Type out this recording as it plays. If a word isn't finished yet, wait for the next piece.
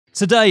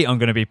Today I'm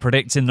going to be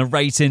predicting the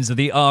ratings of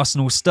the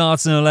Arsenal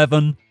starting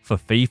 11 for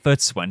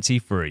FIFA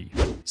 23.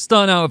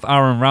 Starting out with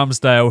Aaron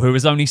Ramsdale, who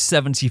was only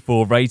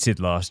 74 rated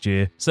last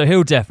year, so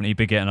he'll definitely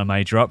be getting a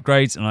major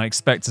upgrade, and I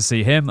expect to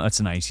see him at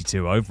an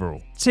 82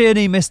 overall.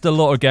 Tierney missed a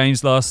lot of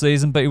games last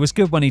season, but he was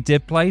good when he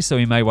did play, so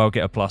he may well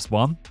get a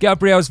 +1.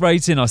 Gabriel's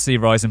rating I see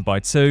rising by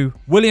 2.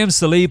 William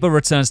Saliba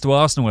returns to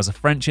Arsenal as a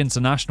French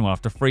international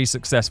after 3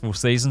 successful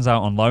seasons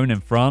out on loan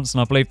in France,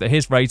 and I believe that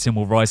his rating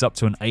will rise up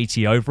to an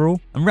 80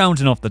 overall. And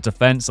rounding off the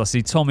defence, I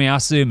see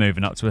Tomiyasu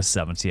moving up to a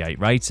 78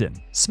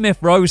 rating. Smith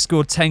Rowe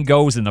scored 10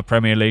 goals in the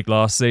Premier League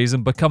last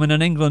season, becoming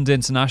an England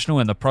international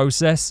in the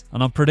process,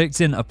 and I'm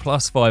predicting a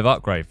 +5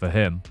 upgrade for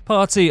him.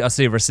 Partey I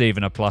see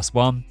receiving a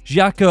 +1.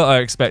 Xhaka I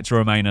expect to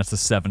remain at a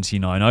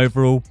 79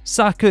 overall.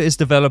 Saka is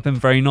developing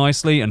very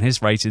nicely and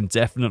his rating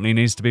definitely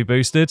needs to be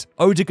boosted.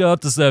 Odegaard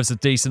deserves a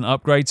decent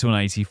upgrade to an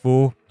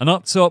 84. And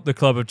up top, the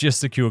club have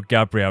just secured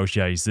Gabriel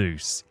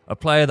Jesus, a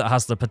player that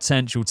has the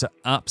potential to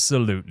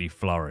absolutely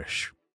flourish.